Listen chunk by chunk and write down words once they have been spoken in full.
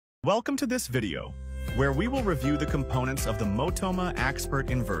Welcome to this video, where we will review the components of the Motoma Axpert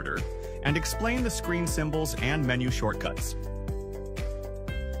Inverter and explain the screen symbols and menu shortcuts.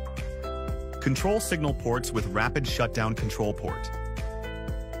 Control signal ports with rapid shutdown control port.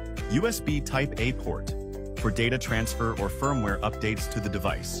 USB Type-A port for data transfer or firmware updates to the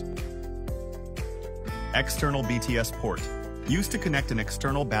device. External BTS port, used to connect an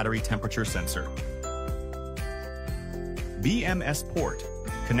external battery temperature sensor. BMS port,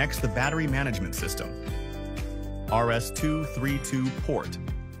 connects the battery management system. RS-232 port,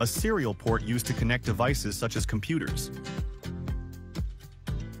 a serial port used to connect devices such as computers.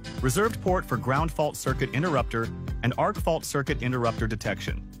 Reserved port for ground fault circuit interrupter and arc fault circuit interrupter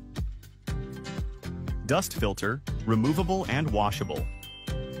detection. Dust filter, removable and washable.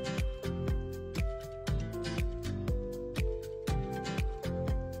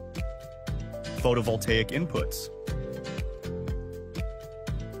 Photovoltaic inputs.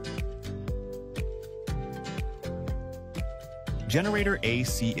 Generator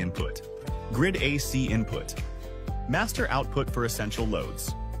AC input, grid AC input, master output for essential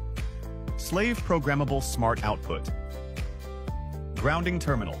loads, slave programmable smart output, grounding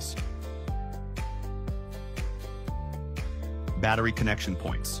terminals, battery connection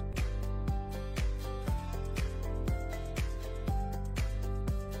points,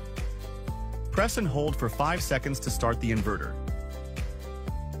 press and hold for 5 seconds to start the inverter,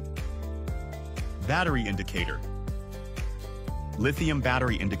 battery indicator, lithium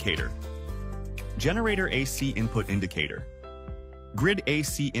battery indicator, generator AC input indicator, grid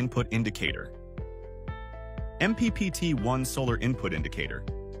AC input indicator, MPPT 1 solar input indicator,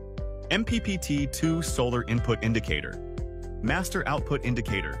 MPPT 2 solar input indicator, master output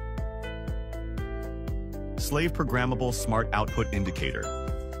indicator, slave programmable smart output indicator,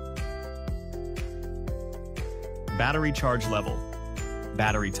 battery charge level,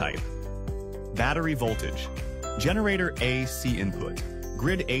 battery type, battery voltage, generator AC input,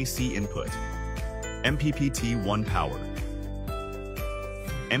 grid AC input, MPPT 1 power,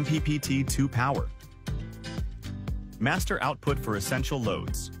 MPPT 2 power, master output for essential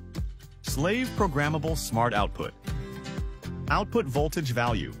loads, slave programmable smart output, output voltage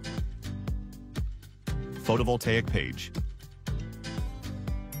value, photovoltaic page,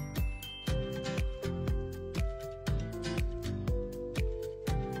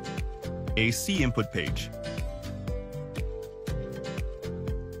 AC input page,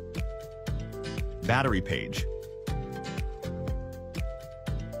 battery page,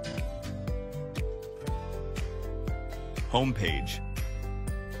 home page,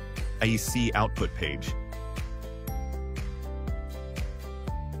 AC output page,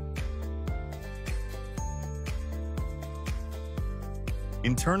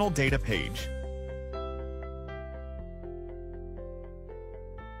 internal data page,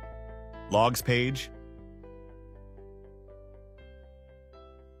 logs page,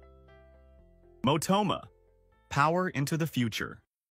 Motoma, power into the future.